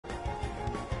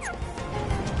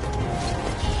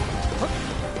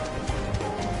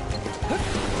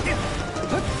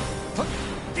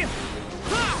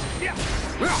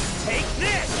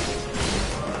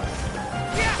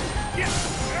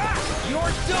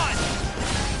done!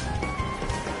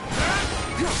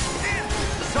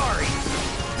 Sorry!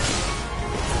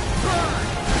 Burn!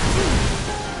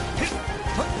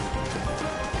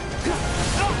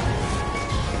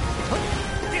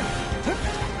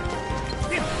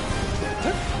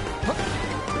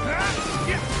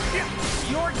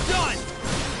 You're done!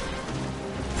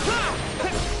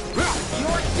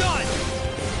 You're done!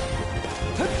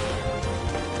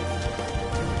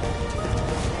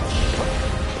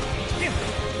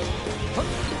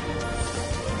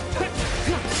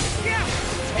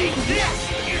 Take this!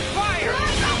 Fire!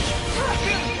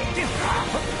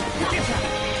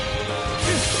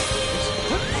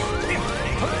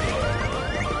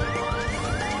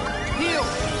 Heal!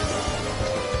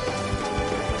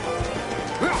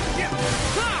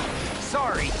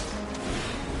 Sorry!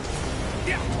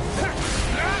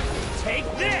 Take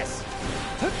this!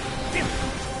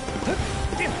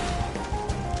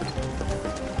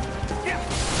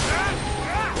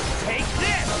 Take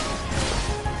this!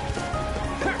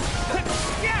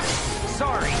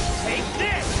 Sorry, take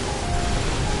this!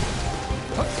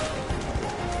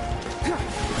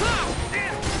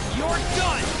 You're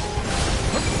done!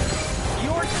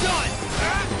 You're done!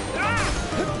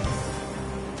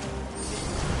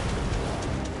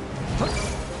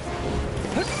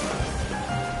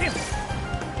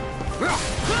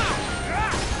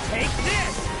 Take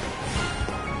this!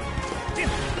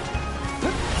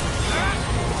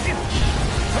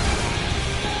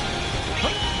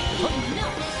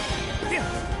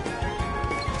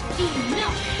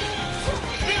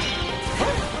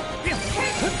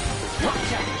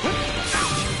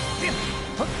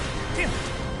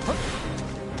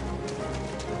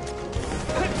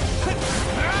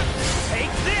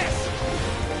 Take this!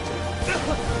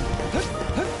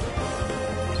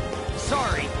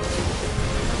 Sorry!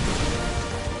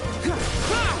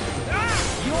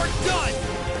 You're done!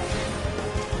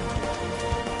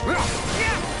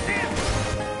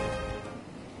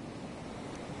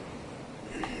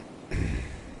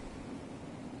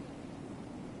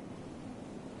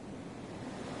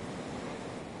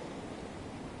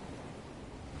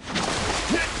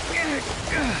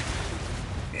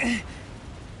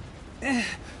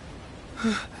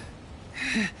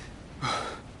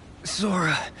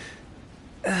 Sora.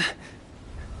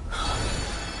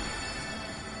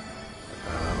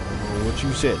 What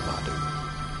you said, my dude.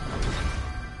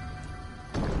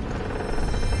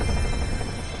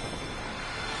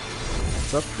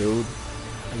 What's up, dude?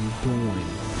 How you doing?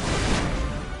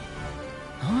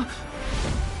 Huh?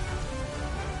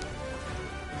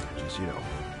 Just, you know,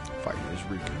 fighting this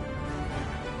Riku.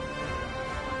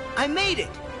 I made it!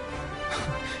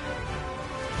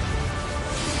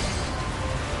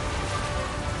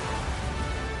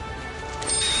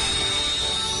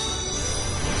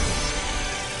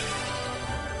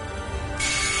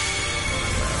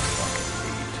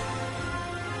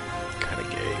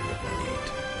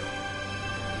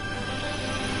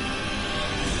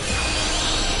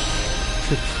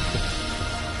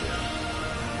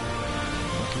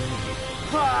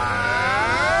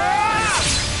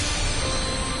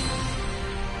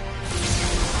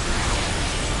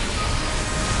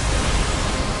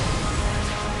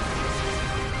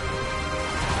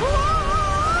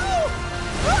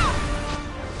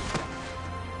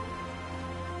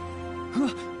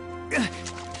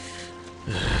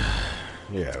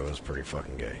 Yeah, it was pretty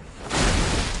fucking gay.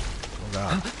 Oh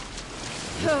god.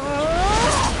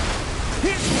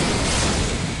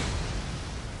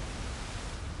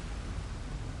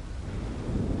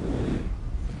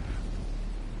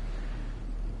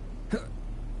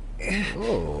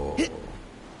 Oh.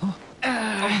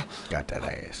 Got that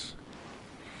ass.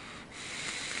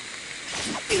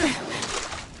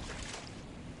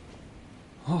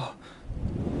 Oh.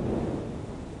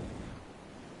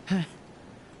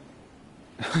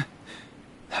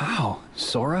 How,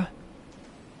 Sora?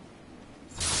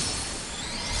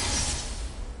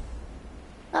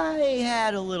 I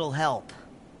had a little help.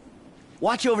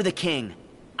 Watch over the king.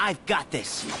 I've got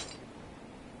this.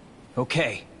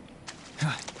 Okay.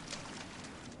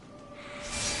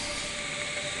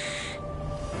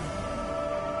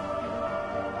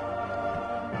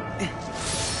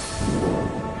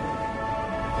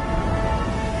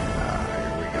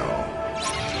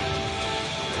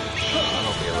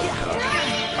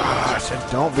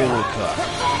 Don't be a little cuck.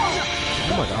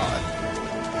 Oh my god.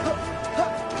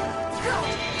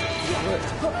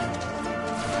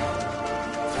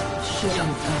 Shouldn't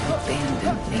have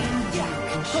abandoned me. You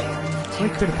can share in the We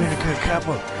could have been a good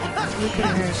couple. We could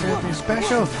have had something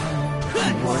special.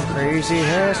 One crazy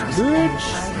ass bitch.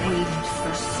 I waited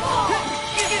for so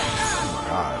Oh my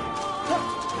god.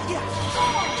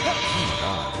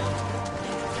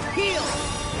 Heal!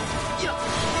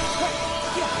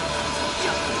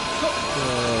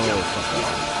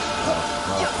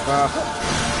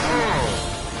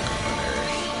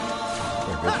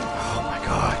 Oh my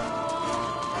god.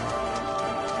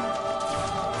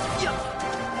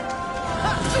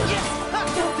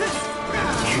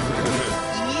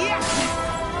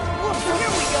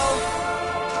 Here we go!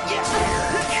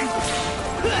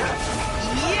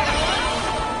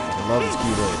 I love his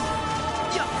keyblade.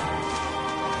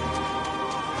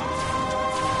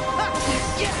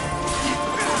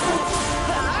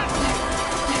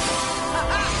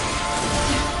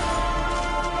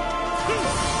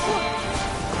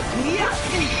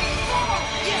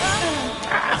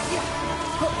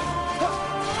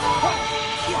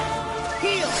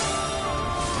 Heal!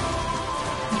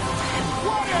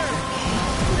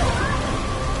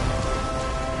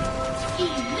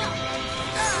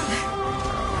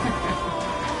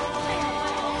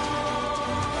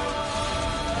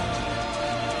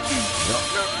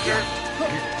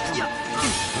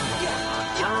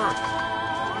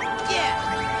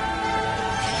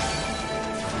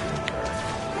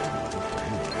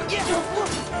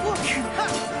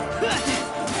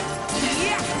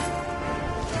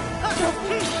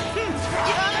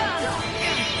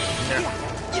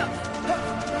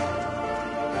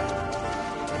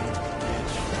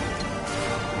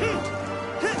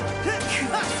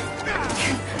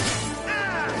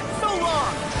 So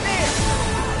long!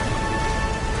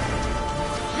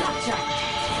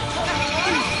 There!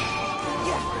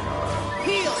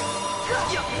 Heal!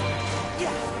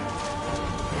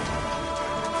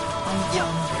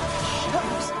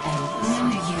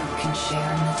 Only you can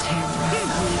share in the terror of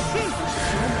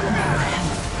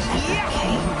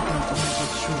Cain built with the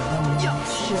true woman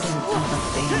shouldn't have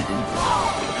abandoned.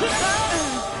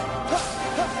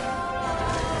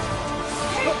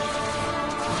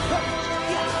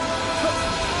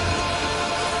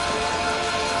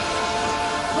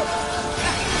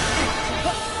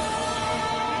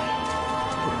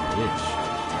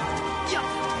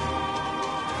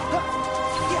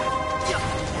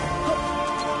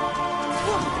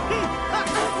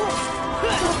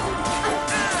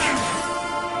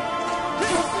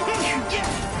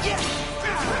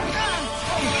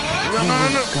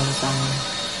 Life goes on.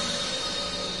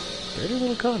 Dirty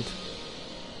little cunt.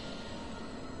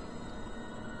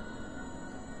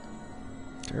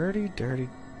 Dirty, dirty,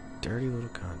 dirty little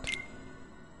cunt.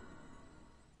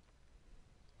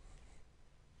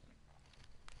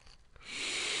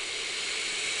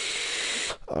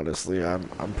 Honestly,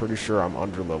 I'm pretty sure I'm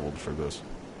underleveled for this.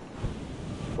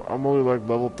 I'm only like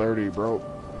level 30, bro.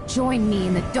 Join me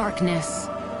in the darkness.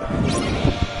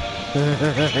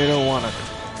 I don't wanna.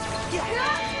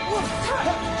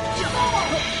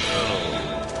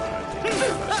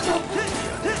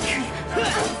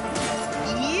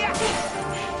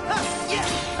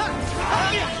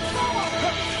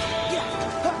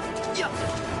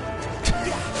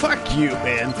 Fuck you,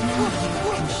 man.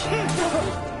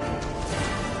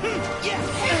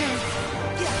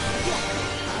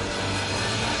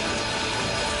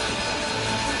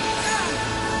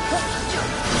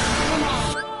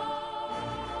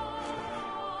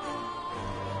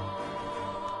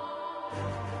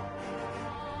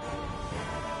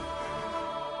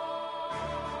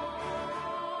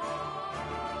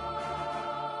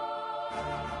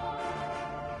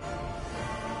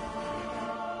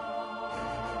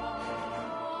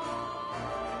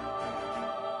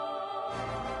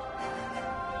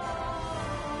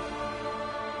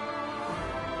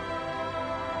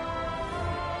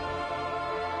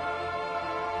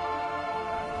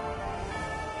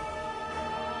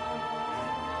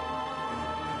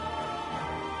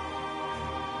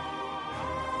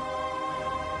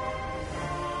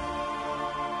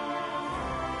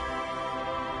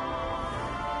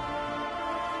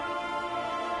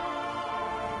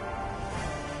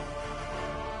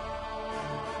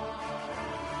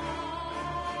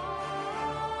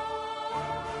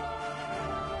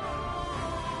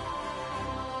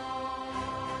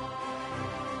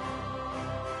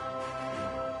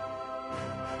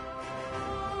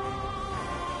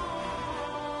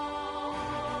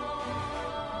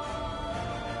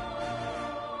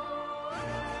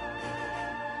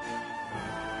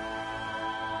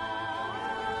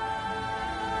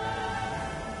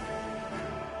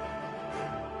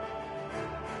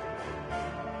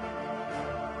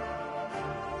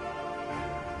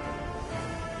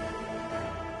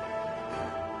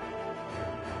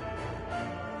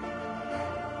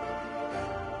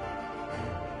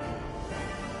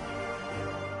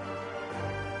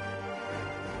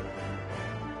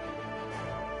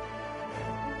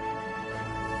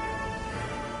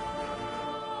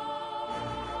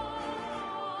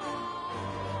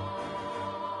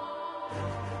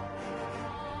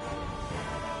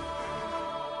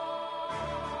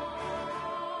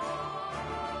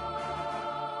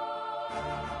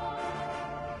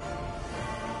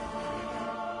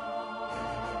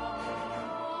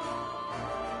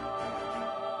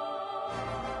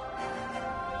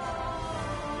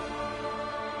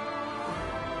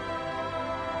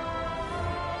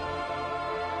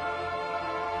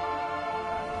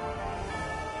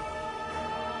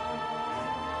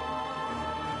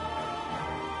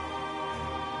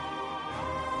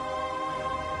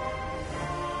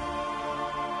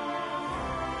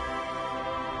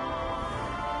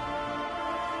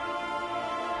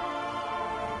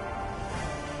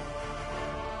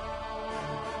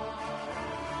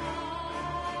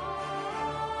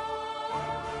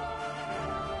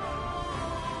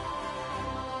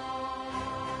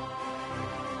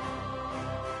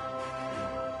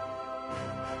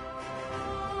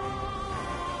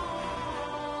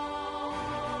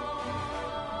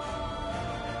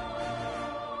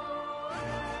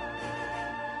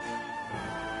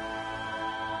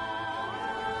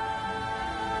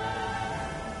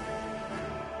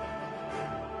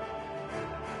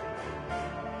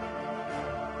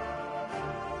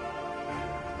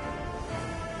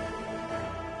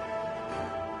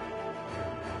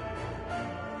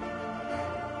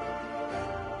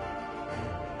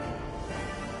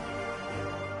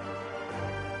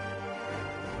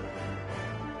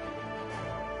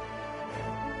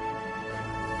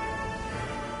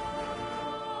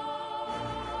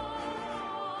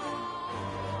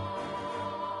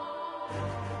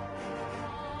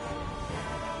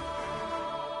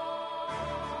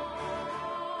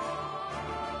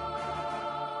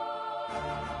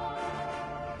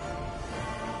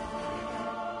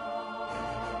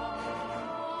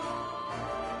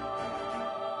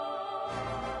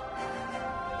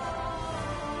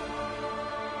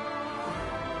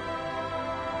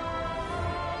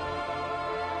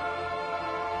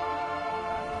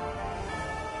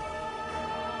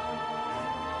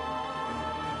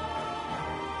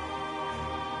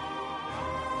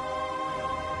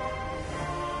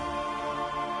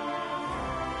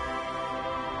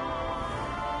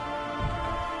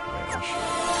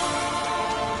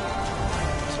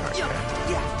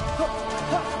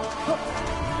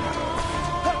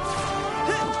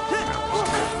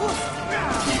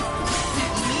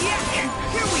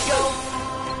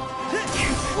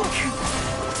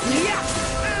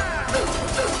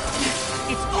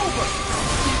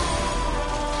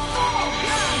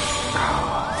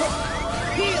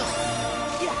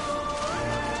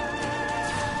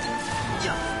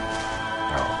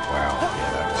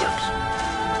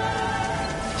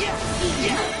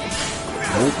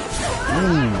 Nope.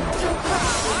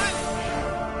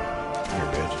 Here,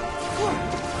 bitch.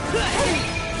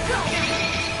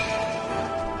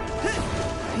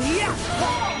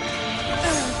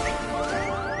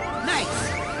 Nice.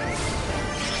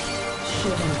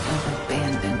 Shouldn't have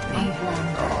abandoned me.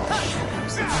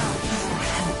 Shadows out for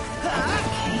help. I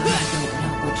don't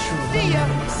know what your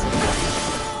romance is.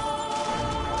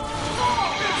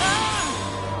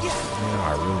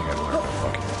 I really gotta learn to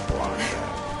fucking block that.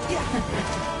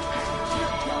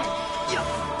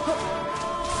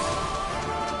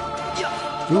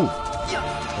 Ooh.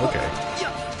 Okay.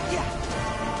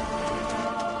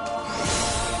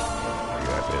 Look at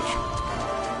that bitch.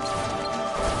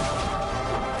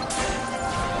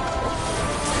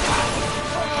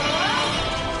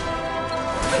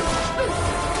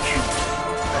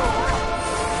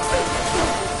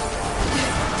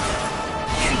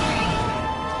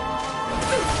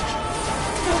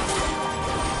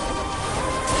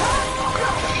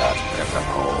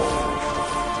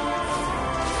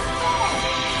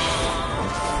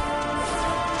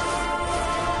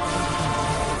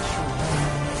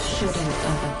 Shouldn't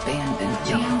have abandoned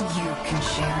me. Now you can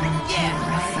share in the tear.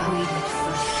 I waited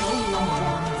for so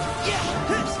long.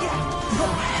 No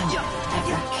help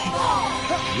ever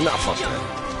came. Nah, fuck that.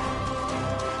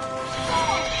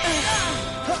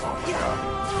 Oh my god.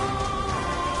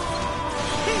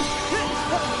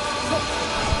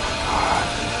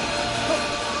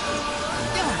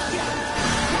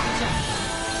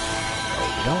 No,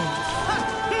 you don't.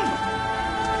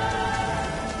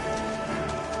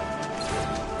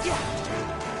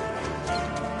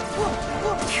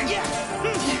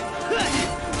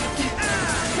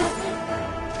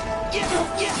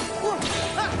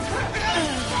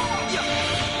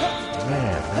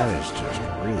 Man, that is just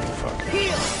really fucking.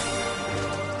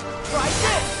 Try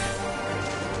this.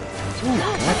 Ooh,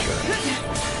 gotcha.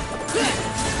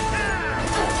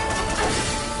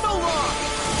 So long.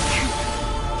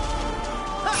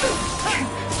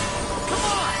 Come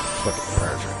on. Fucking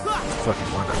perfect. Fucking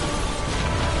wonderful.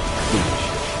 Holy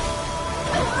shit.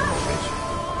 Come on, bitch.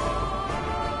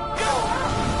 Go.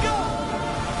 Go.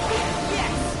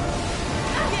 Yes.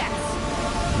 Yes.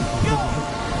 Go.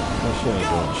 That shit ain't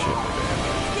doing shit, man.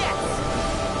 Yes.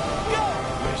 Go.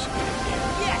 Basically,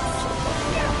 Yes.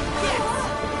 Yes.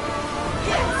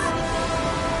 Yes.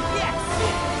 Yes.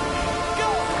 Go.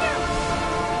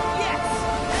 Yes.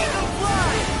 Make them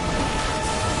fly.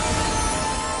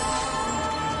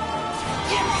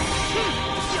 Yes.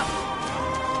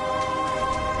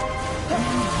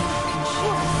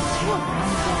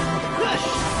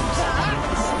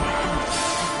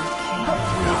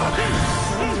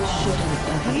 Shouldn't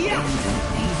have abandoned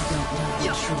me.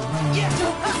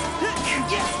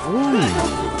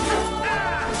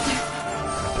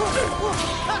 Don't know what your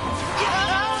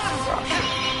romance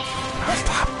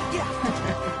Stop.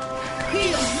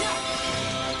 Heal.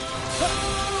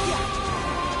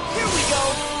 Here we go.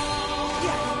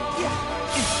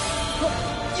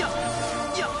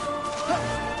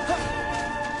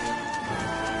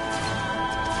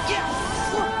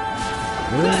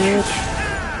 Really, bitch?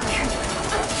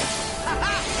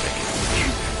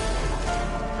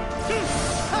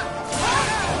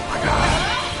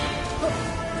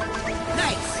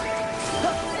 Nice.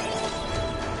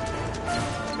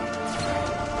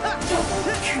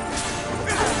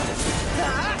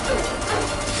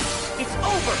 It's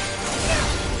over.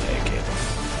 Take it.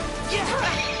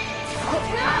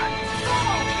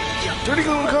 Dirty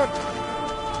little cunt.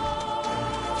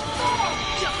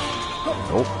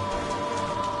 Nope.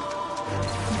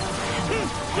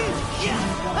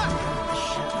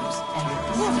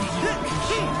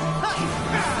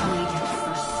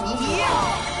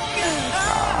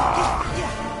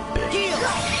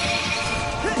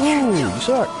 Ooh, you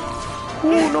suck.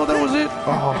 Ooh, no, that was it.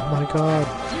 Oh my god.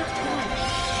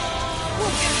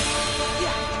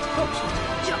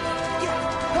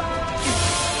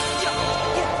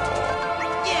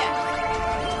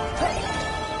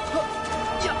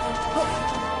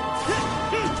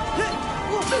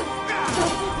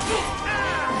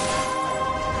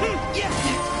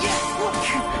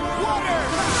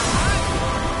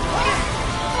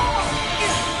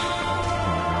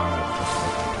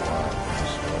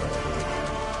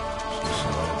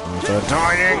 It's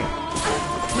dying.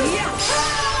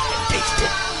 Taste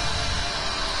it.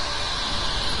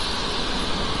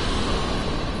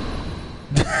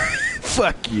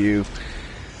 Fuck you.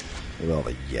 With all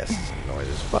the yeses and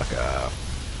noises. Fuck off.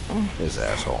 This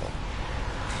asshole.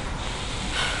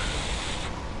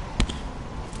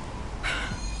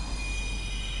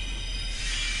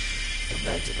 Come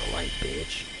back to the light,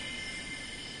 bitch.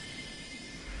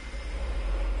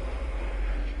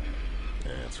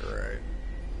 That's right.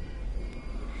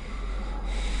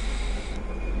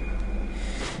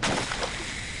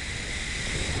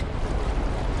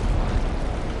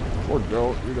 Or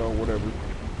don't, you know, whatever.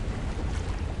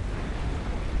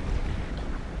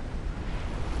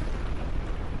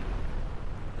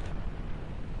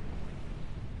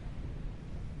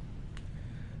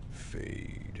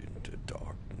 Fade into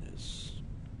darkness.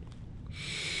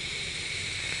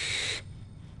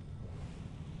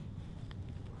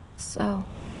 So,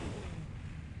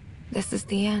 this is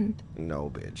the end. No,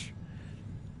 bitch.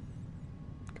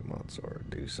 Come on, Sora,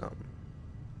 do something.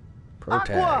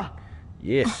 Protag. Aqua!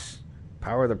 Yes.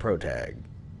 Power the protag.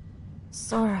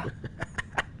 Sora.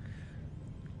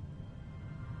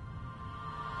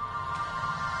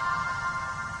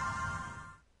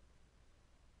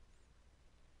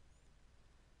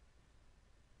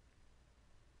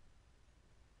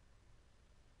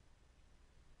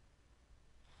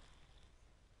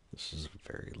 This is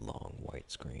a very long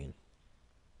white screen.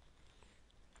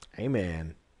 Hey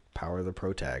man, power the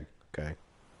protag, okay?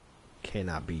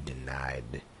 Cannot be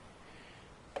denied.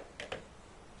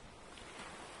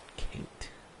 Can't.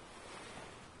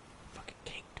 Fucking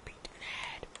can't be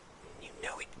denied. You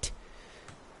know it.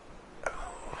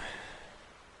 Oh.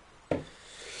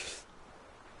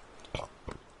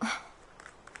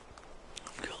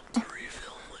 I've got to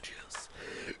refill my juice.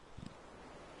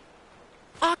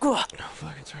 Aqua! Oh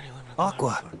fuck, it's already limited.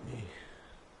 Aqua. Fuck me.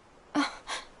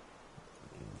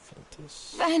 Fuck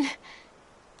this. Ben.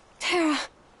 Terra.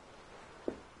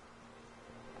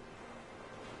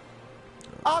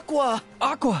 Aqua!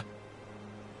 Aqua!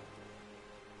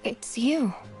 It's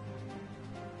you.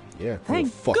 Yeah, who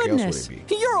Thank the fuck goodness! else would it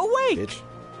be? You're awake! Bitch.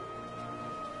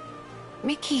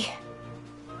 Mickey.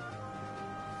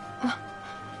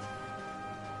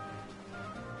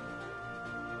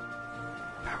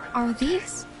 Are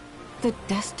these the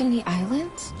Destiny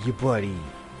Islands? You buddy.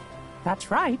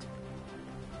 That's right.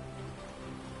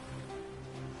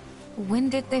 When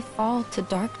did they fall to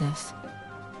darkness?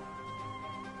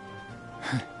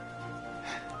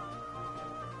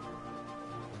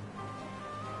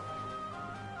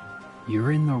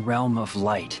 You're in the realm of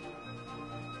light.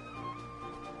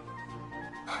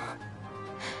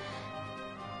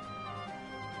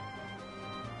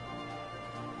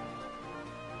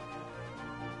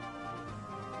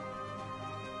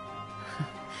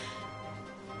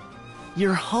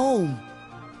 You're home.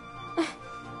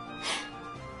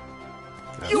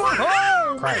 You're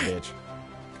home! Cry, bitch.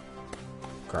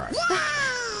 Cry.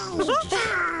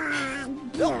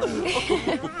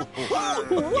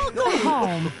 Welcome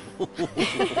home.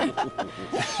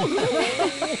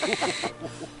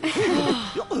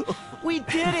 We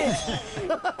did it!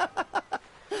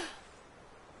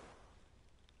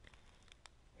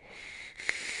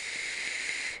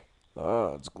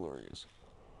 Oh, it's glorious.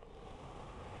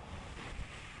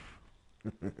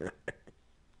 Oh,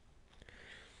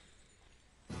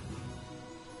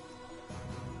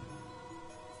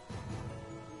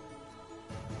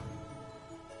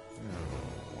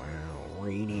 wow.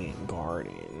 Radiant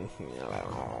Garden.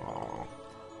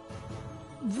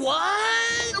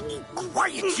 What?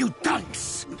 Quiet, you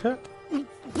dunce!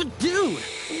 But dude,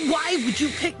 why would you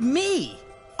pick me?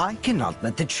 I cannot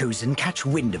let the Chosen catch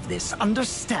wind of this,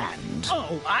 understand?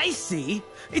 Oh, I see.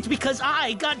 It's because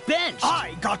I got benched.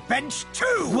 I got benched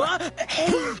too! What?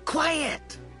 Hey,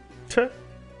 quiet. These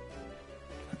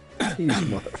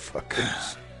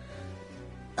motherfuckers.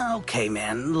 Okay,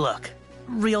 man, look.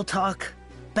 Real talk,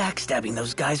 backstabbing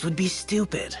those guys would be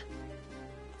stupid.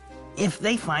 If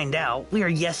they find out, we are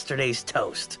yesterday's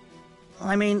toast.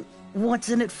 I mean, what's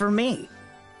in it for me?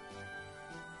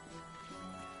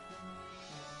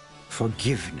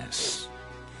 Forgiveness.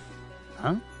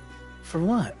 Huh? For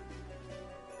what?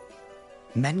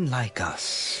 Men like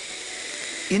us.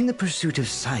 In the pursuit of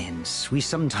science, we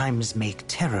sometimes make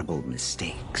terrible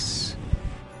mistakes.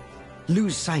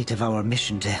 Lose sight of our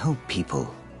mission to help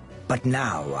people. But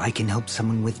now I can help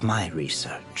someone with my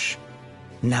research.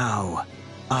 Now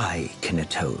I can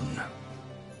atone.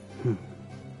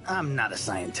 I'm not a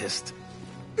scientist.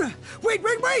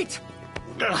 Wait!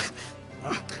 Ugh.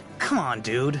 Come on,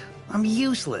 dude. I'm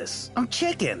useless. I'm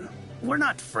chicken. We're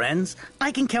not friends.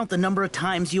 I can count the number of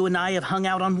times you and I have hung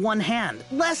out on one hand.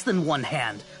 Less than one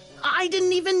hand. I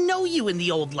didn't even know you in the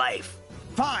old life.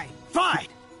 Fine.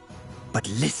 But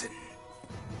listen.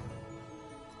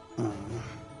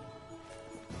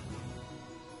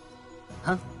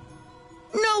 Huh?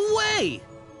 No way!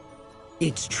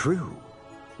 It's true.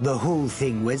 The whole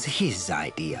thing was his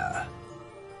idea.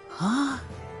 Huh?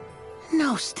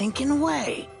 No stinking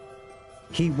way.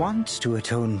 He wants to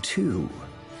atone too.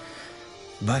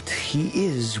 But he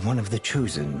is one of the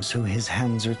chosen, so his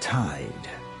hands are tied.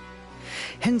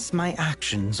 Hence my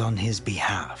actions on his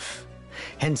behalf.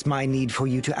 Hence my need for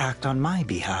you to act on my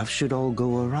behalf should all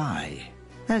go awry.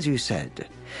 As you said,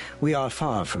 we are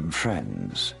far from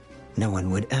friends. No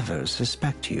one would ever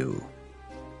suspect you.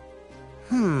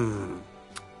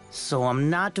 So I'm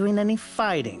not doing any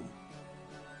fighting.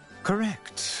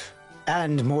 Correct.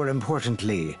 And more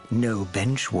importantly, no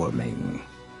bench warming.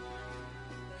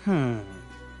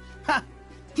 Ha!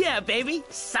 Yeah, baby!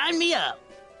 Sign me up!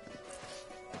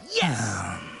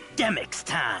 Yes! Demix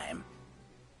time!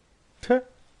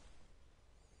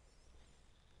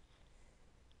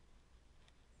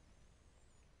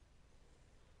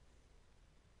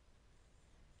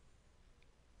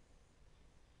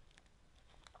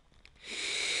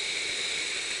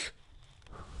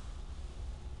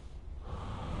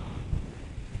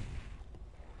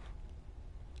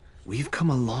 We've come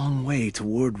a long way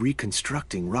toward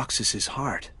reconstructing Roxas's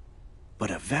heart.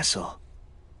 But a vessel,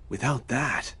 without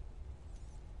that...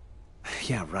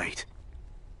 Yeah, right.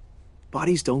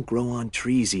 Bodies don't grow on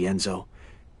trees, Ienzo.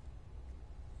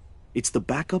 It's the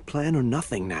backup plan or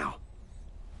nothing now.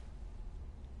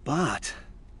 But...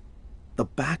 the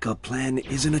backup plan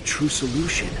isn't a true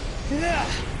solution. Yeah,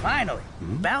 finally!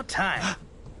 About time.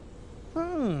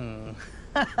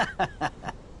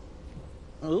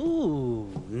 Ooh,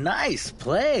 nice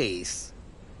place.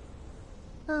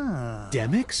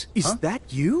 Demix? Is that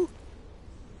you?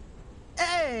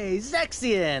 Hey,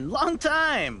 Zexion! Long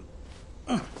time!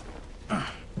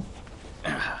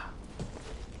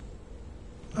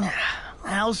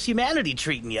 How's humanity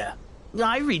treating ya?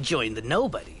 I rejoined the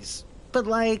Nobodies. But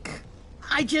like,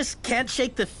 I just can't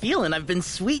shake the feeling I've been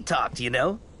sweet-talked, you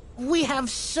know? We have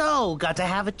so got to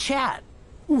have a chat.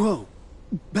 Whoa.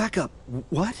 Back up.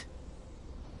 What?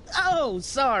 Oh,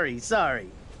 sorry.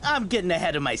 I'm getting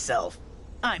ahead of myself.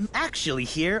 I'm actually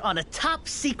here on a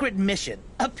top-secret mission.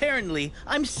 Apparently,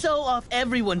 I'm so off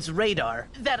everyone's radar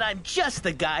that I'm just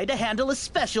the guy to handle a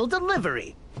special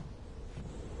delivery.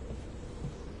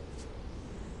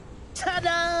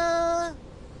 Ta-da!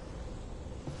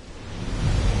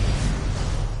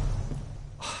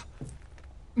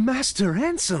 Master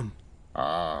Ansem!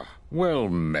 Ah, well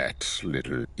met,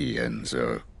 little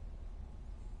Ienzo.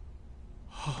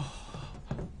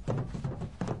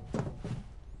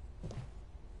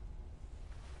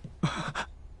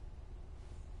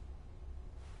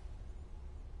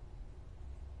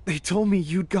 They told me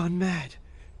you'd gone mad.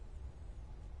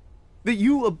 That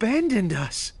you abandoned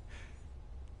us.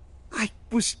 I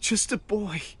was just a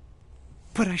boy,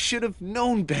 but I should have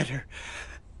known better.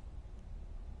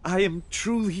 I am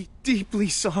truly, deeply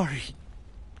sorry.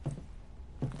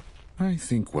 I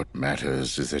think what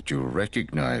matters is that you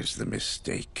recognize the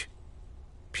mistake.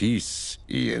 Peace,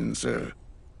 Ienzo.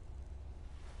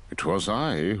 It was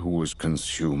I who was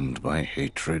consumed by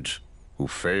hatred, who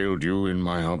failed you in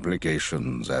my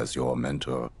obligations as your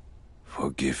mentor.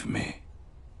 Forgive me.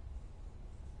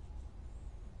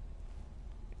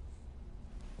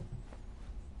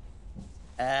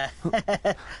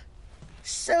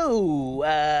 So,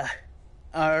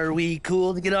 are we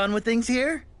cool to get on with things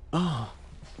here? Oh.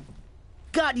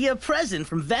 Got you a present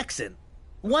from Vexen.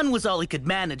 One was all he could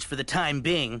manage for the time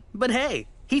being, but hey,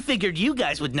 he figured you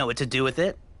guys would know what to do with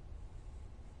it.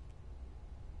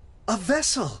 A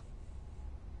vessel!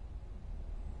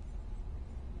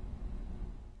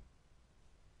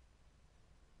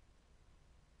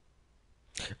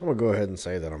 I'm gonna go ahead and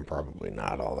say that I'm probably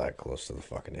not all that close to the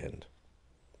fucking end.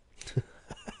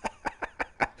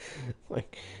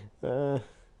 Like, I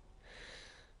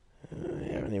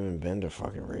haven't even been to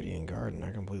fucking Radiant Garden.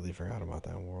 I completely forgot about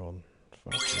that world.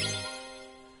 Fuck me.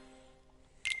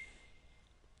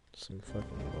 Some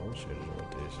fucking bullshit is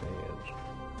what this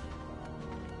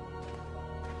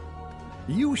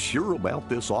is. You sure about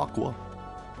this, Aqua?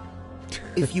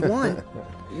 If you want,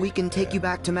 we can take you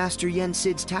back to Master Yen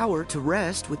Sid's tower to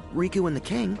rest with Riku and the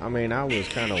king. I mean, I was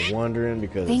kind of wondering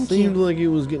because Thank it seemed you. like it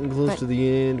was getting close But to the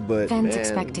end, but Ven's man,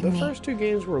 expecting the me. first two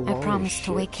games were long I promised as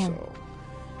to wake shit, him. so.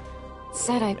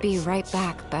 Said I'd be right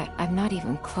back, but I'm not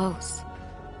even close.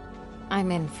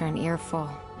 I'm in for an earful.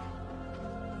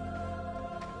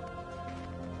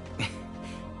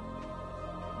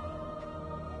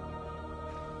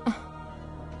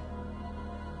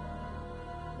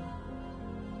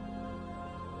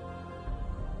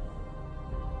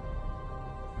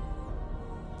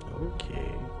 Okay,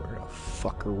 where the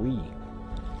fuck are we?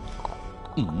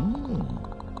 Oh.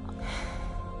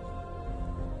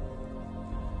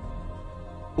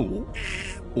 Oh.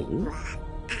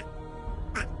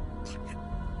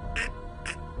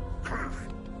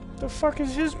 The fuck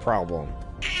is his problem?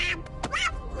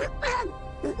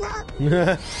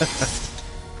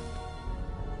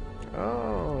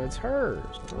 Oh, it's hers.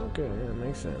 Okay, that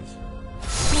makes sense.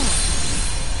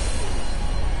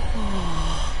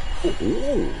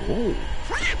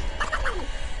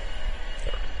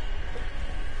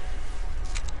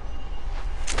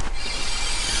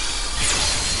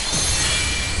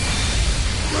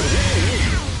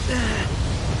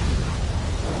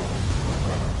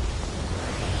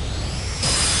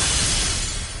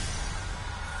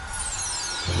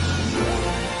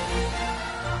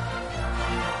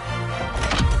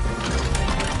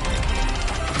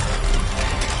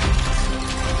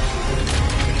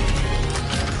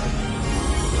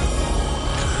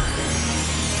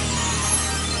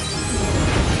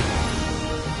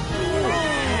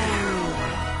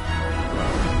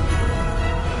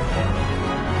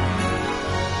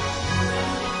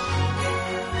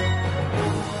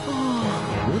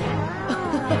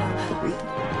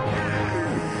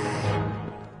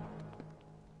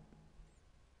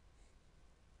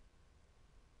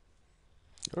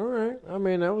 Alright, I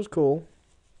mean, that was cool.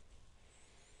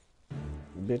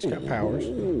 Bitch got powers.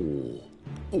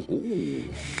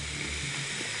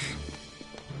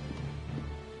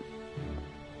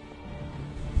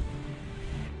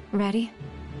 Ready?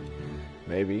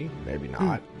 Maybe, maybe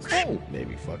not.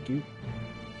 Maybe fuck you.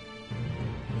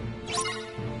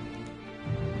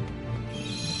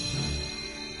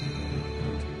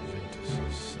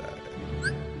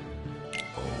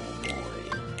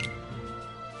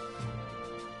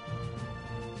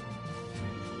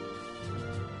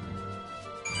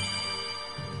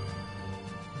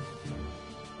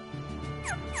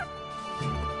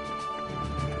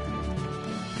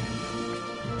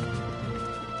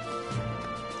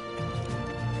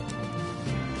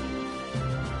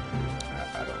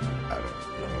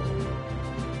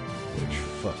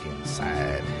 Fucking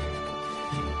side.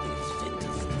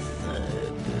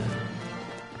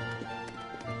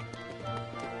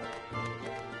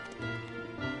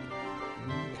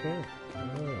 Okay.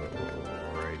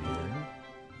 Alrighty then.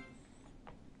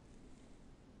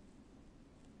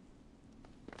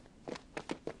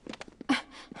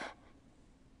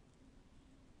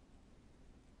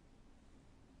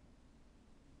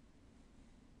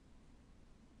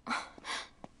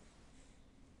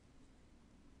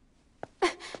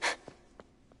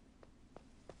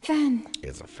 Fen.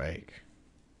 It's a fake.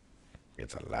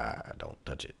 It's a lie. Don't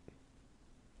touch it.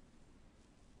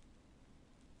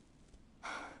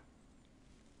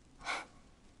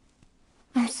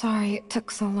 I'm sorry it took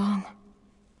so long.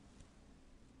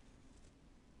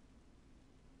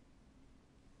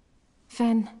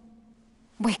 Fen,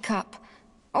 wake up.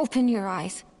 Open your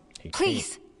eyes.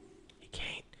 Please. He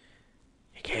can't.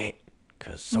 He can't.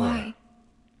 Cause Sora. Why?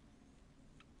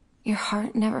 Your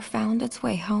heart never found its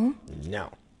way home? No.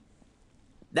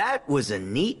 That was a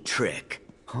neat trick.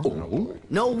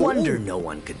 No wonder no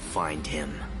one could find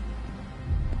him.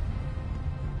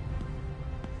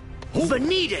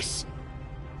 Vanitas!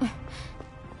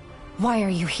 Why are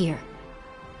you here?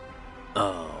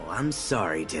 Oh, I'm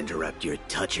sorry to interrupt your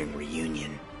touching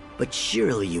reunion, but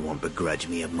surely you won't begrudge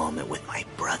me a moment with my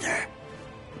brother.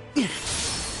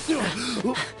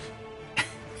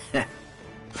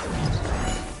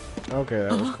 Okay,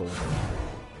 that was cool.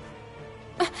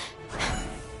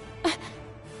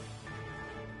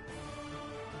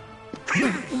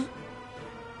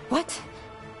 What?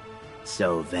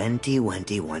 So Venti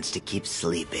Wenti wants to keep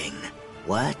sleeping.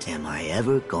 What am I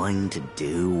ever going to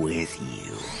do with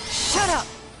you? Shut up!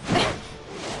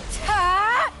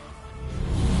 Ta!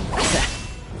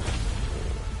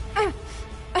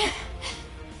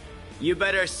 You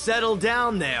better settle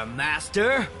down there,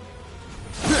 Master.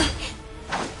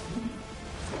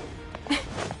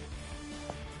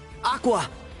 Aqua,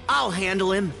 I'll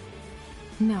handle him.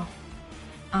 No.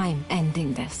 I'm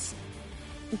ending this.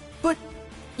 But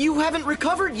you haven't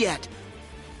recovered yet.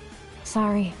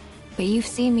 Sorry, but you've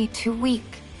seen me too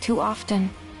weak, too often.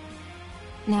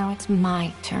 Now it's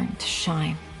my turn to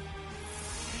shine.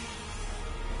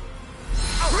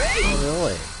 Oh,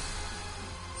 really?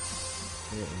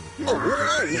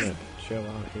 Yeah, chill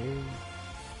out here.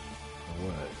 Or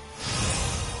what?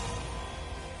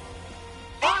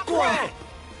 Aqua!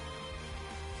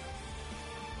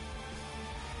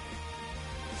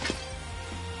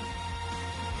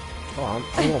 Oh,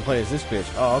 I'm gonna play as this bitch.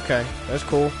 Oh, okay. That's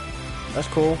cool. That's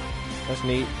cool. That's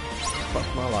neat.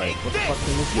 Fuck my life. What the fuck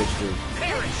can this bitch do?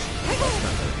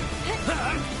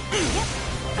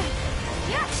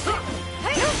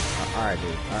 Alright,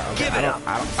 dude. Okay.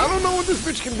 I don't know what this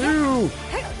bitch can do!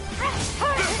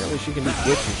 Apparently she can do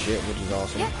flips and shit, which is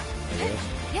awesome, I guess.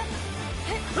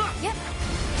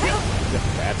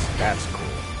 That's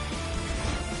cool.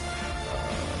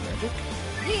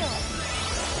 This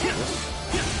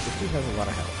dude has a lot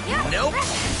of health. Nope.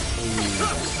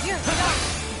 You're done.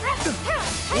 Gotcha,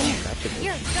 bitch.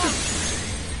 You're done.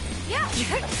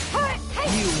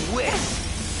 You wish.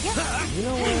 You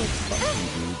know what? Fuck you,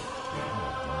 dude.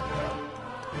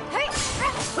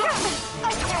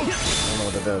 I don't know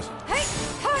what that does.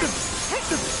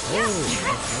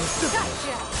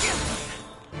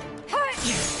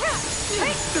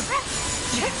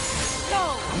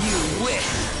 You wish.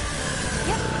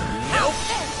 Nope.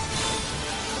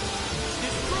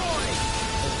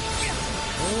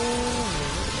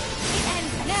 And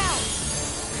now.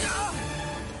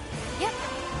 Yep.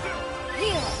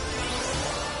 Heal.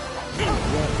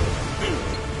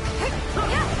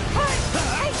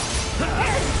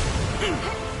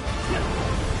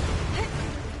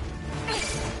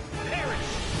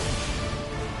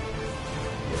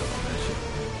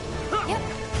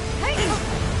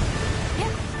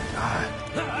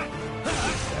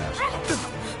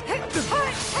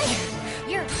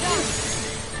 You're done.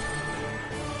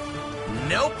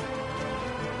 Nope.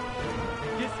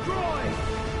 Destroy.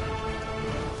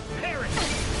 Perish.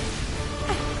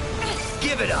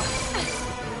 Give it up.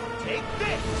 Take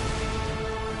this.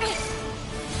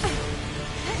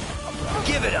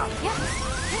 Give it up.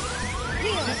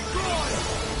 Heal.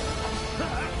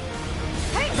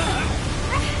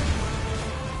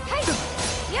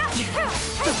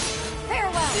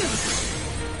 Farewell.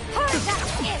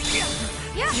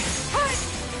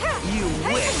 You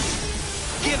win.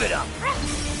 Give it up.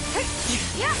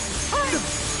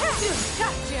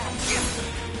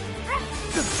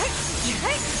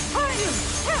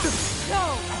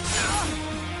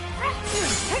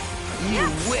 You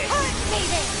win.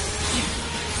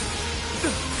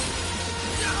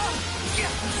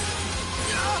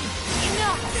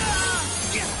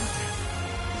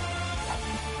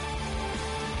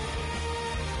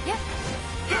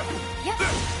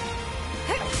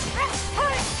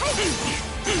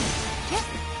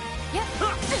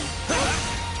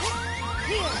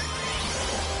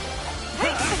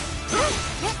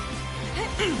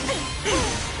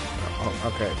 Oh,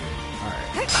 okay.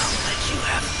 Alright. I'll let you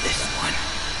have this one.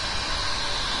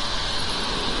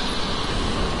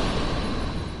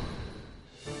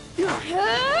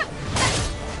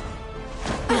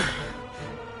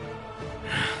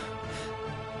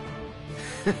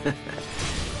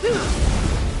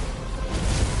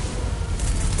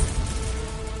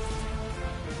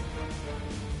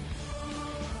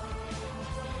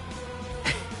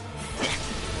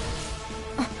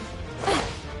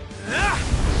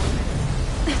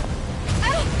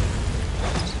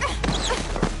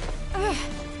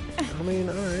 I mean,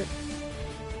 alright.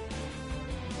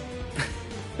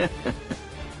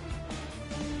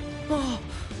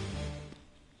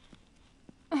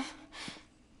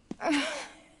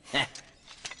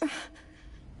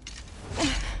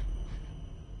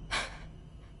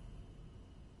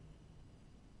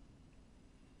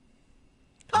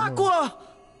 Aqua!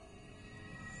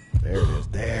 There it is.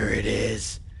 There it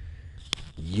is.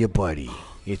 Your buddy.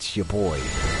 It's your boy.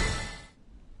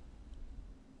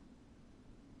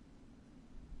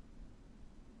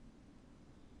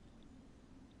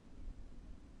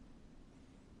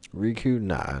 Riku?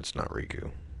 Nah, it's not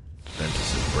Riku. It's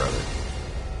Ventus's brother.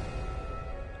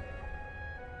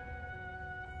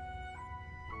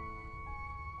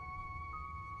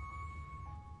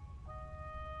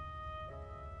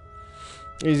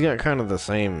 He's got kind of the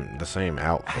same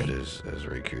outfit as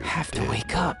Riku. Have to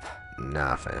wake up.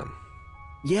 Nah, fam.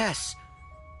 Yes.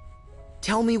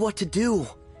 Tell me what to do.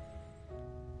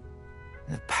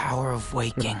 The power of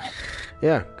waking.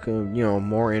 Yeah, you know,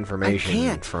 more information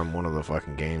can't. from one of the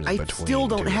fucking games I between still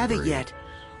don't 2 and have it 3. yet.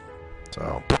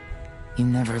 So, You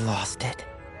never lost it.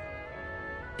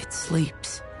 It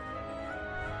sleeps.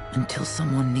 Until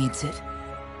someone needs it.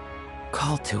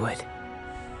 Call to it.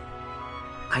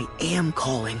 I am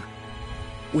calling.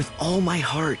 With all my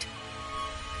heart.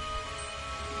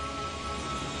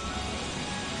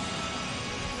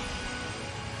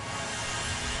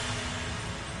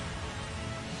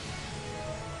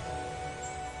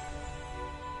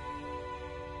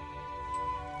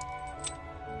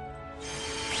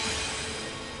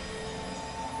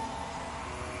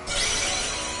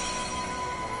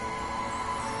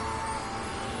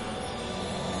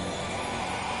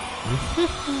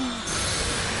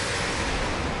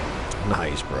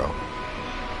 nice, bro.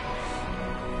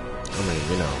 I mean,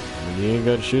 you know, when you ain't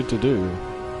got shit to do.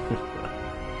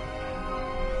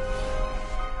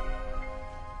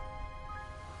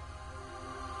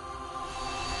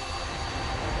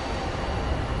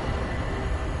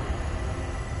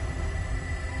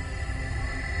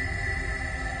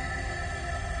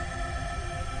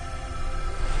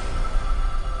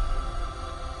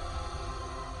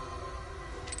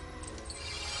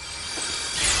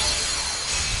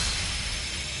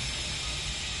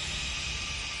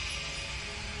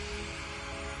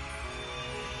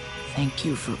 Thank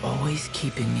you for always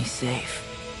keeping me safe,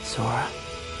 Sora.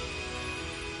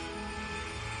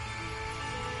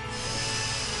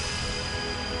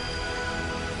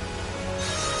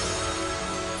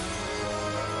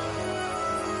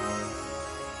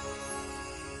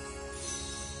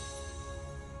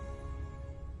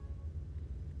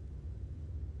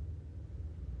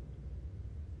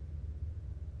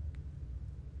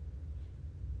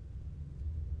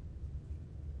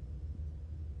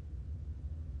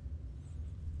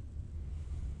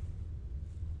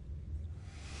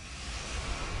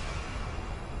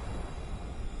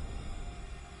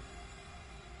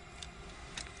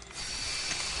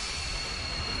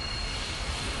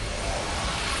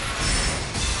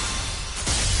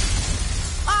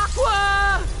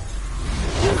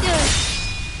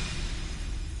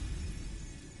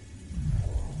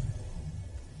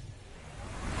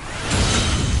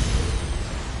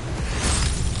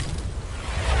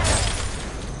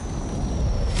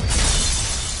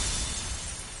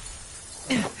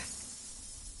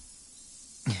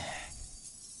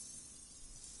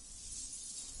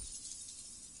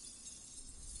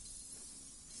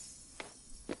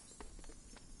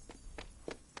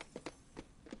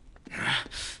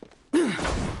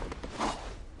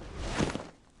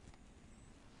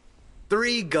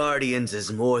 Three guardians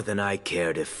is more than I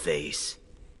care to face.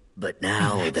 But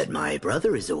now that my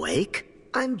brother is awake,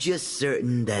 I'm just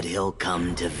certain that he'll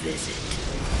come to visit.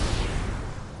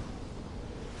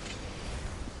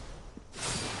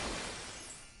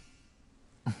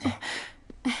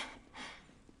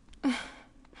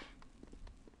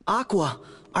 Aqua,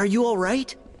 are you all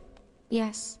right?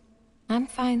 Yes, I'm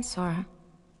fine, Sora.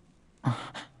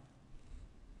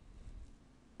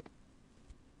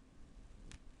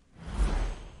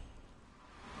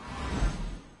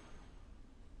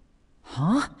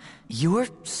 Huh? You're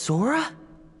Sora?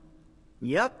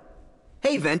 Yep.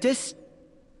 Hey, Ventus.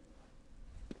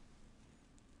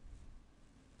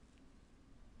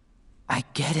 I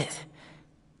get it.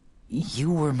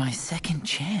 You were my second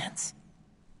chance.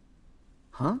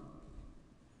 Huh?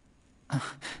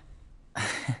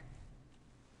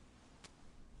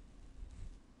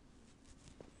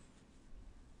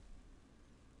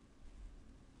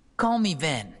 Call me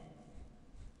Ven.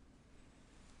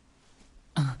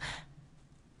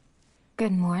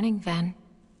 Good morning, Ven.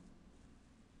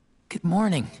 Good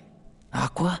morning,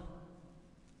 Aqua.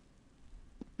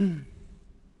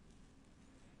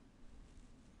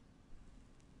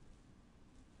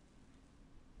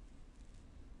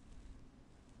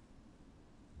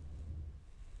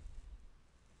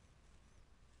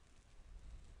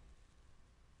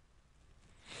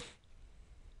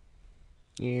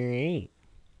 Yeah.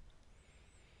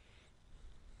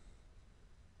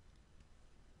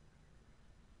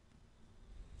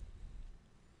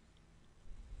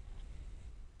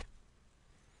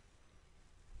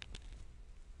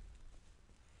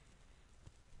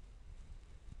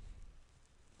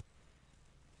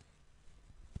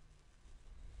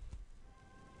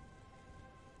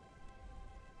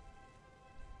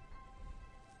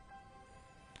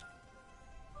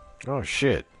 Oh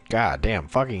shit. God damn,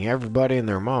 fucking everybody and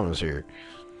their mom is here.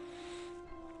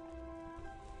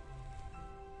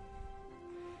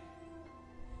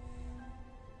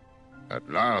 At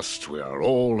last we are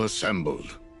all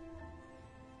assembled.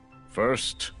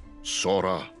 First,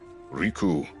 Sora,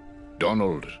 Riku,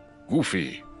 Donald,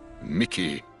 Goofy,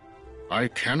 Mickey. I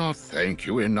cannot thank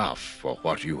you enough for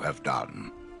what you have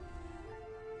done.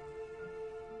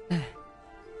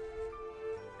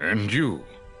 And you,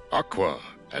 Aqua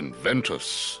and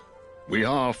Ventus. We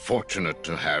are fortunate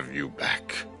to have you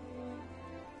back.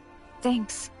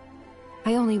 Thanks.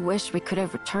 I only wish we could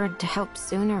have returned to help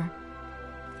sooner.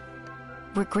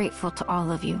 We're grateful to all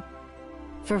of you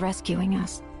for rescuing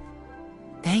us.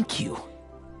 Thank you.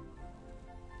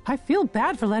 I feel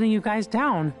bad for letting you guys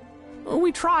down.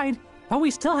 We tried, but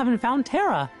we still haven't found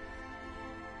Terra.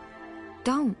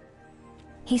 Don't.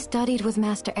 He studied with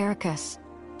Master Ericus,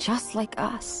 just like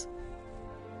us.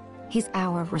 He's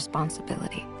our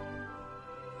responsibility.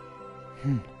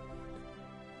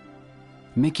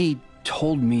 Mickey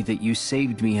told me that you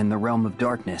saved me in the Realm of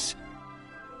Darkness.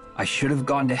 I should have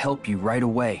gone to help you right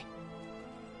away.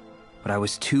 But I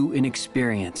was too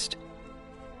inexperienced.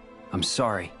 I'm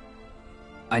sorry.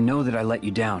 I know that I let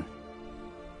you down.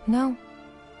 No.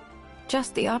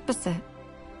 Just the opposite.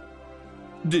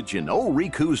 Did you know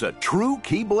Riku's a true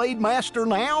Keyblade master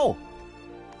now?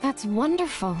 That's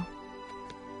wonderful.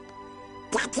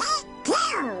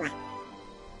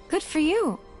 Good for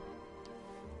you.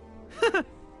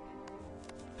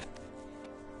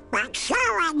 But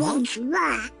Sora needs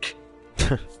work.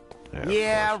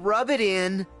 Yeah, rub it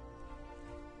in.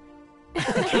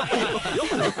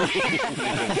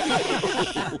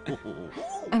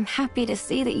 I'm happy to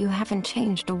see that you haven't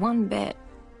changed one bit.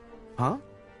 Huh?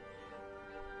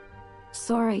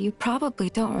 Sora, you probably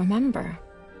don't remember.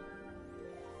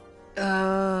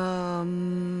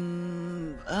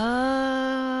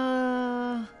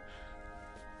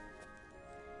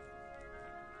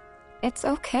 It's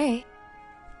okay.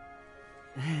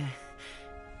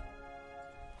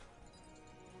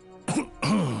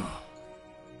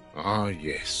 Ah,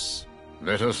 yes.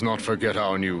 Let us not forget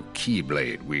our new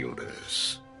Keyblade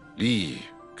wielders. Lee,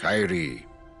 Kairi,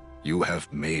 you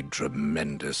have made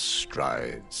tremendous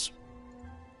strides.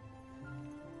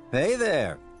 Hey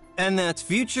there. And that's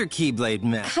future Keyblade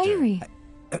Master. Kairi.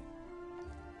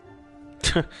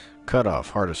 Cut off.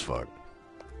 Hard as fuck.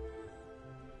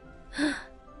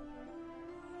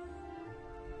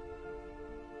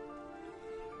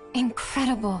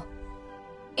 Incredible.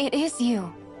 It is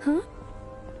you. Huh?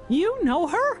 You know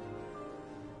her?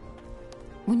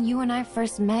 When you and I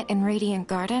first met in Radiant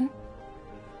Garden,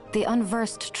 the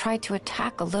Unversed tried to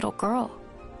attack a little girl.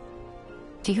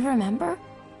 Do you remember?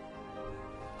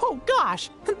 Oh gosh,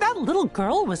 that little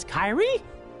girl was Kairi?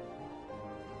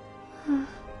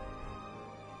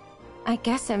 I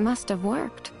guess it must have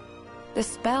worked. The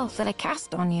spell that I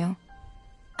cast on you.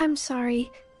 I'm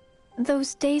sorry.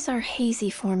 Those days are hazy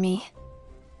for me.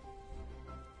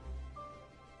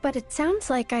 But it sounds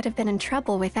like I'd have been in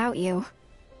trouble without you.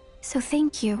 So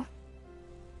thank you.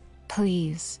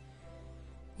 Please.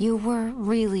 You were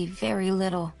really very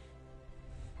little.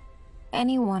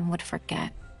 Anyone would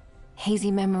forget,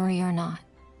 hazy memory or not.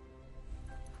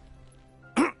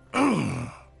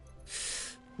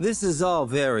 This is all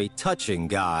very touching,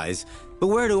 guys, but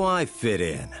where do I fit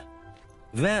in?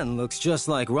 Ven looks just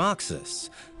like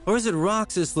Roxas. Or is it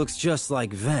Roxas looks just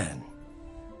like Ven?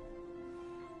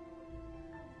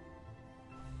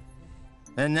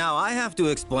 And now I have to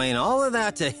explain all of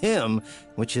that to him,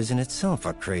 which is in itself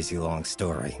a crazy long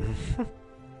story.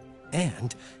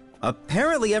 And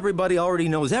apparently everybody already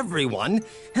knows everyone,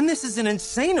 and this is an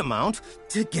insane amount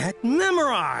to get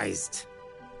memorized.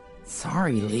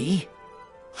 Sorry, Lee.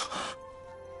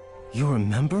 You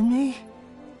remember me?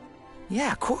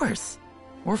 Yeah, of course.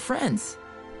 We're friends.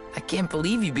 I can't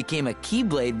believe you became a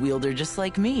Keyblade wielder just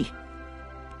like me.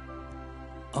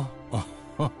 Oh,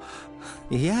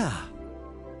 yeah.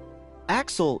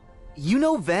 Axel, you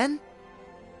know Ven?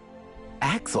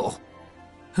 Axel?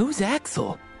 Who's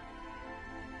Axel?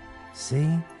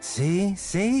 See?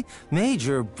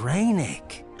 Major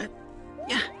brainache.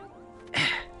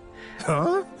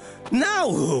 Huh? Now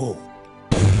who?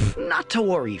 Not to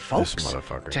worry, folks. This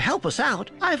motherfucker. To help us out,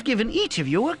 I've given each of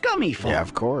you a gummy phone. Yeah,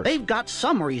 of course. They've got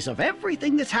summaries of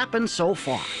everything that's happened so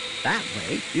far. That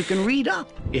way, you can read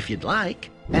up if you'd like.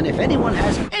 And if anyone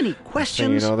has any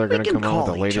questions, So you know they're we gonna can come out with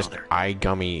call the each latest other.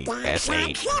 iGummy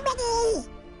S8.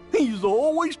 He's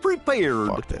always prepared.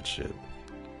 Fuck that shit.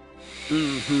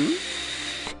 Mm-hmm.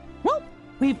 Well,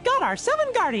 we've got our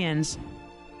 7 Guardians.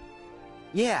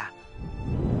 Yeah.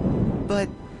 But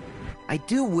I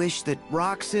do wish that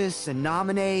Roxas and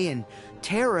Naminé and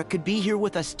Terra could be here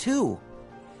with us too.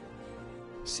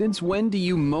 Since when do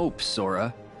you mope,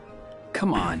 Sora?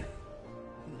 Come on.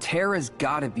 Terra's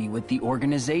gotta be with the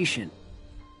organization,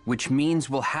 which means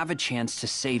we'll have a chance to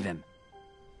save him.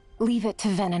 Leave it to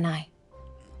Ven and I.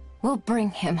 We'll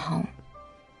bring him home.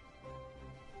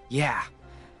 Yeah.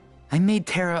 I made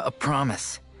Terra a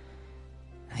promise.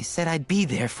 I said I'd be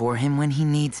there for him when he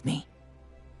needs me.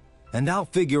 And I'll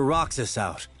figure Roxas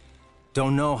out.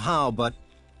 Don't know how, but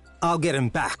I'll get him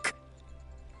back.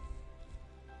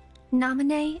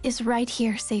 Naminé is right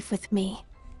here safe with me.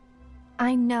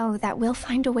 I know that we'll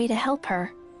find a way to help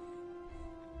her.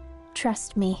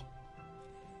 Trust me.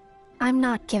 I'm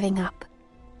not giving up.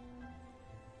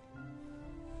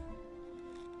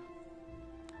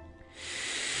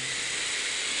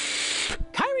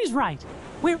 Kairi's right.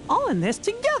 We're all in this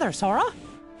together, Sora.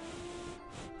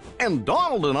 And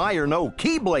Donald and I are no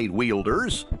Keyblade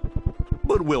wielders,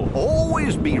 but we'll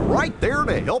always be right there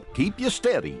to help keep you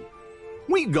steady.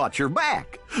 We got your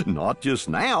back, not just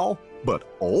now,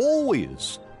 but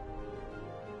always.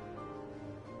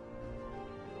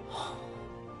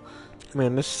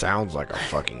 Man, this sounds like a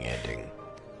fucking ending.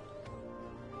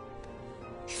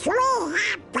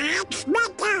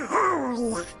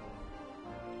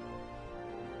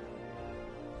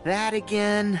 That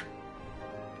again.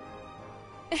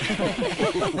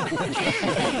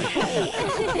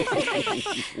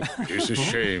 It's a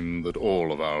shame that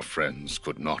all of our friends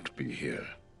could not be here.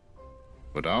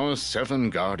 But our 7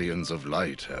 Guardians of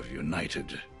Light have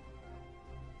united.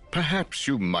 Perhaps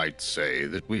you might say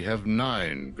that we have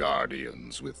 9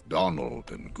 guardians with Donald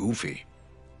and Goofy.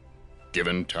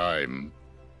 Given time,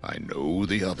 I know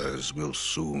the others will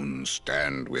soon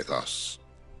stand with us.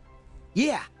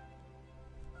 Yeah.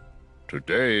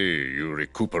 Today you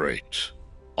recuperate.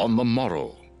 On the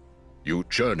morrow, you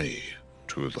journey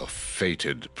to the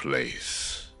fated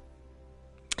place.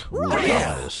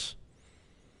 Yes.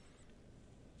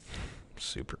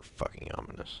 Super fucking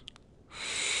ominous.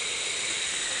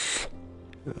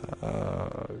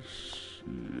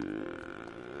 Shit.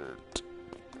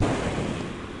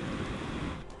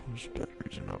 These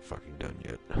batteries are not fucking done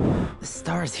yet. The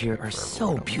stars here are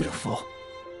so beautiful.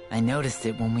 I noticed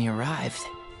it when we arrived.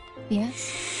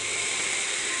 Yes?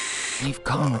 We've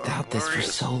gone without this for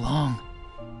so long.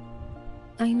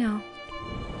 I know.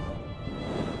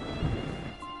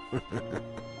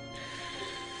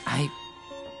 I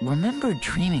remember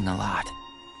dreaming a lot.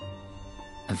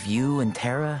 Of you and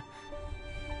Terra.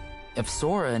 Of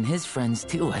Sora and his friends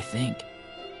too, I think.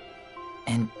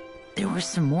 And there were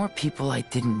some more people I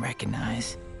didn't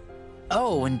recognize.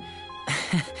 Oh, and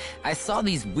I saw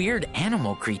these weird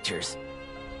animal creatures.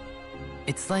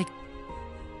 It's like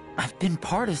I've been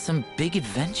part of some big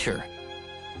adventure.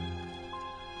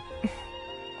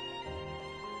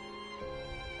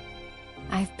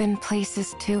 I've been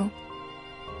places too.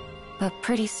 But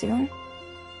pretty soon,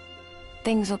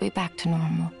 things will be back to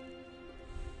normal.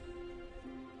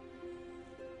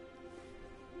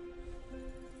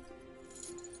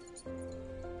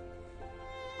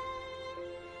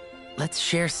 Let's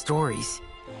share stories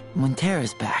when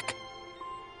Terra's back.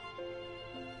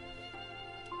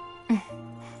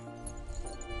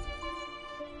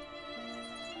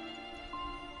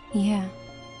 Yeah.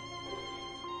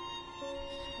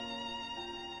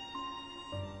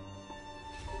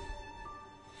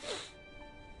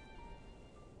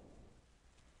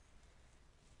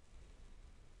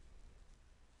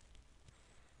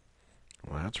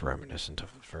 Well, that's reminiscent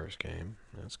of the first game.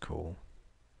 That's cool.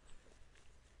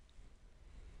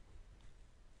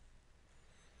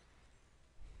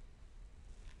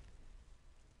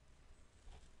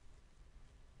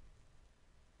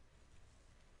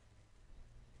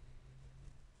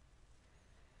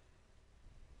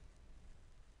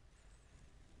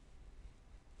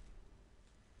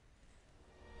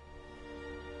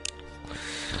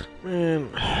 Man,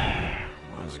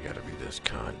 why's it gotta be this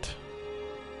cunt?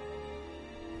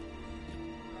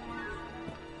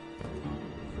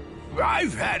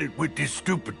 I've had it with this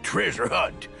stupid treasure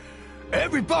hunt.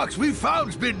 Every box we've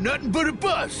found's been nothing but a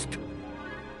bust.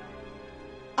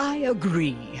 I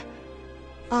agree.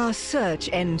 Our search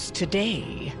ends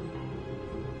today.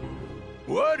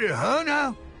 What, huh,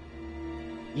 now?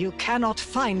 You cannot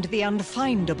find the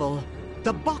unfindable.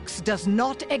 The box does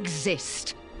not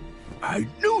exist. I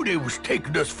knew they was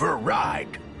taking us for a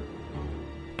ride.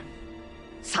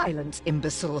 Silence,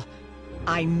 imbecile.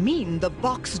 I mean the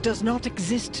box does not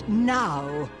exist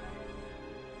now.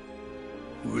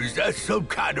 Was that some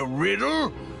kind of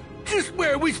riddle? Just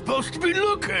where are we supposed to be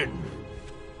looking?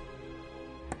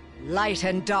 Light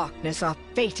and darkness are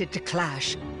fated to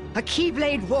clash. A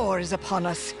Keyblade war is upon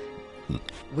us.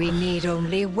 We need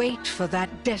only wait for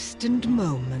that destined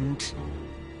moment.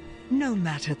 No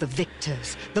matter the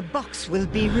victors, the box will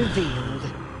be revealed.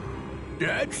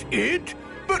 That's it?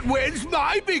 But when's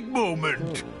my big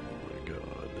moment?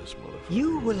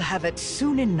 You will have it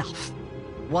soon enough.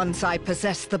 Once I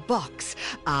possess the box,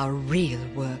 our real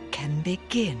work can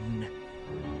begin.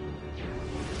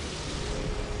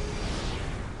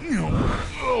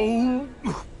 Oh.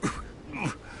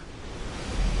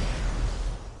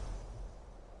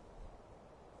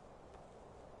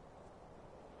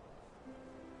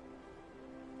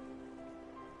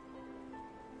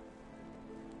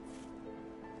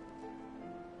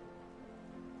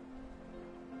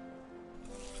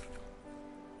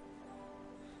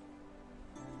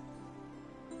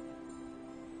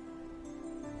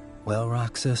 Well,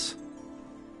 Roxas,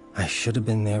 I should have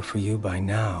been there for you by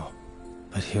now,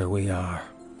 but here we are.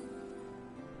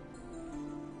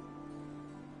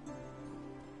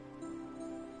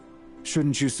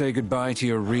 Shouldn't you say goodbye to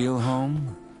your real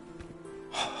home?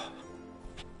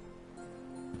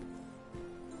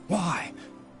 Why?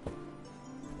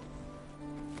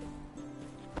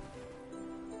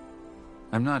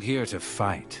 I'm not here to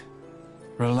fight.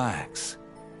 Relax.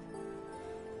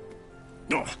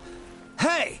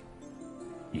 Hey!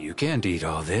 You can't eat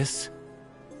all this.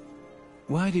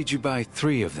 Why did you buy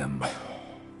 3 of them?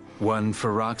 1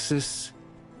 for Roxas?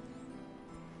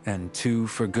 And 2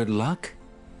 for good luck?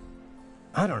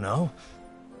 I don't know.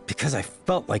 Because I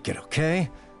felt like it, okay?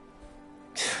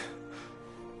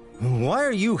 Why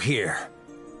are you here?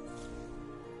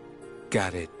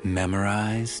 Got it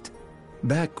memorized?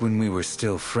 Back when we were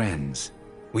still friends,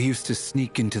 we used to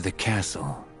sneak into the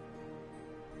castle.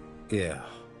 Yeah.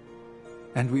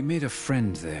 And we made a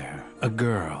friend there, a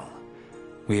girl.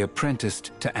 We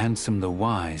apprenticed to Ansem the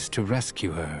Wise to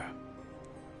rescue her.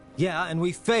 Yeah, and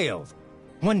we failed.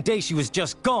 One day she was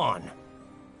just gone.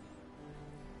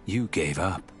 You gave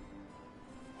up.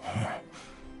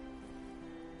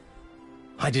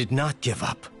 I did not give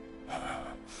up.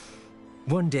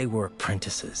 One day we're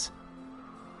apprentices.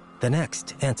 The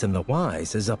next, Ansem the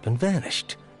Wise is up and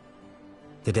vanished.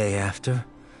 The day after,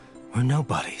 we're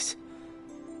nobodies.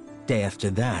 Day after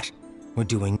that, we're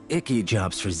doing icky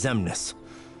jobs for Xemnas.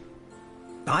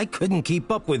 I couldn't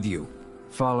keep up with you.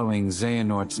 Following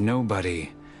Xehanort's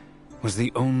nobody was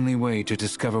the only way to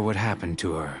discover what happened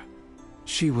to her.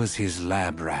 She was his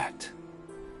lab rat.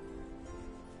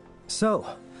 So,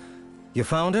 you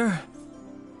found her?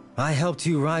 I helped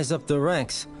you rise up the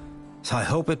ranks, so I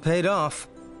hope it paid off.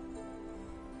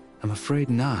 I'm afraid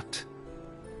not.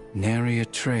 Nary a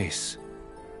trace.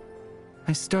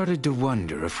 I started to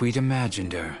wonder if we'd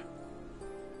imagined her.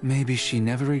 Maybe she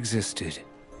never existed.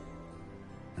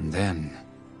 And then,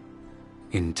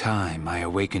 in time, I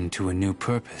awakened to a new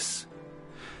purpose.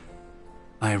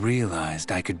 I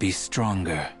realized I could be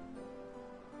stronger.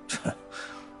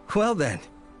 Well then,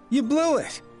 you blew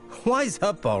it. Wise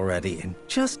up already and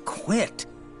just quit.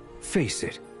 Face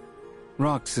it,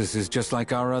 Roxas is just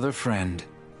like our other friend.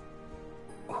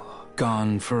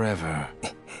 Gone forever.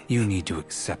 You need to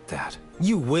accept that.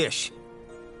 You wish.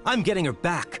 I'm getting her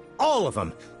back. All of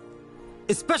them.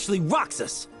 Especially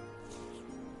Roxas.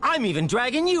 I'm even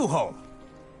dragging you home.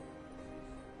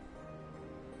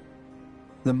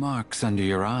 The marks under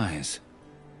your eyes,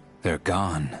 they're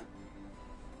gone.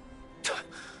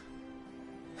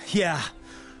 Yeah,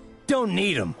 don't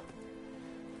need them.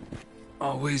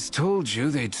 Always told you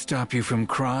they'd stop you from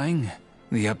crying.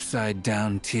 The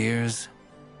upside-down tears.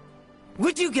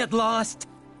 Would you get lost?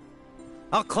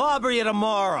 I'll clobber you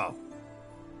tomorrow.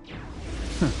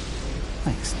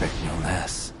 I expect no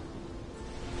less.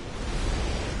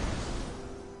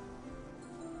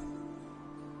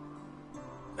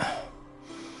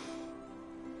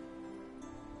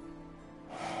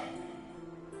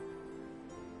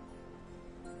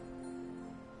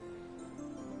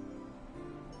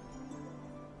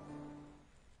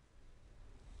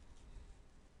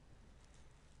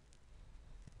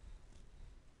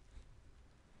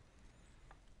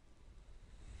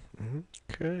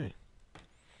 Okay.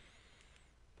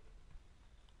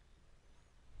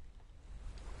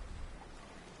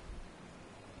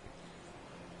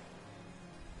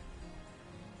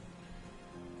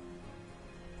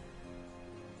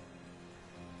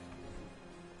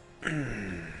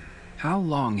 How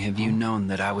long have you known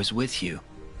that I was with you?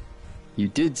 You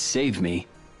did save me.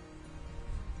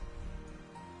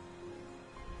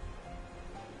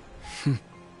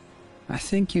 I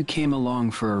think you came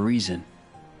along for a reason.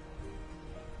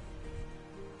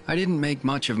 I didn't make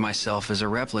much of myself as a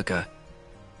replica.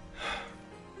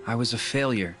 I was a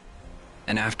failure,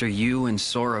 and after you and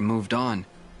Sora moved on,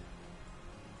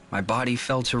 my body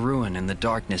fell to ruin and the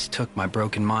darkness took my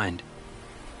broken mind.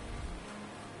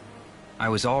 I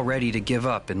was all ready to give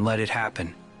up and let it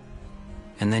happen.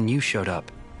 And then you showed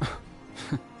up.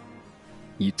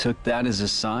 You took that as a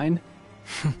sign?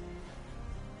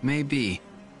 Maybe.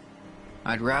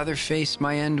 I'd rather face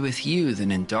my end with you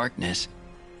than in darkness.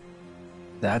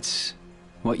 That's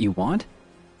what you want?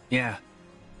 Yeah.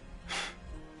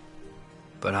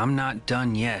 But I'm not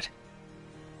done yet.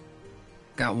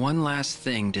 Got one last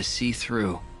thing to see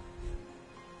through.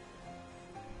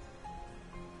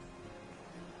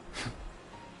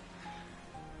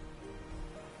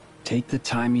 Take the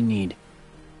time you need.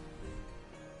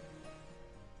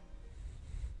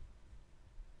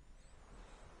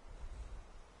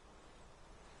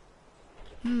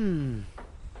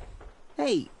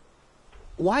 Hey,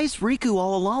 why is Riku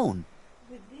all alone?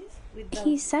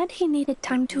 He said he needed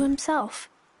time to himself.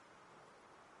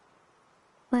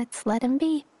 Let's let him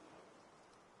be.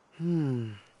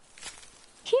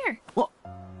 Here. What?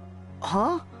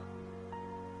 Huh?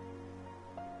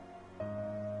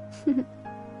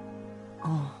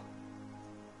 Oh.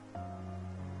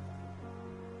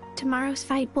 Tomorrow's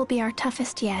fight will be our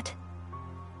toughest yet.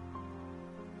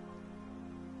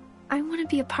 I want to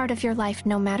be a part of your life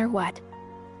no matter what.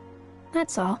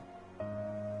 That's all.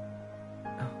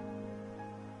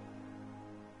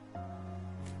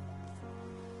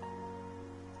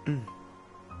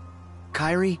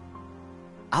 Kairi,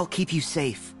 I'll keep you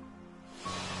safe.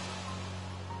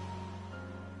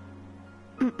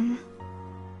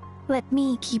 Let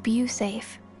me keep you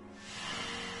safe.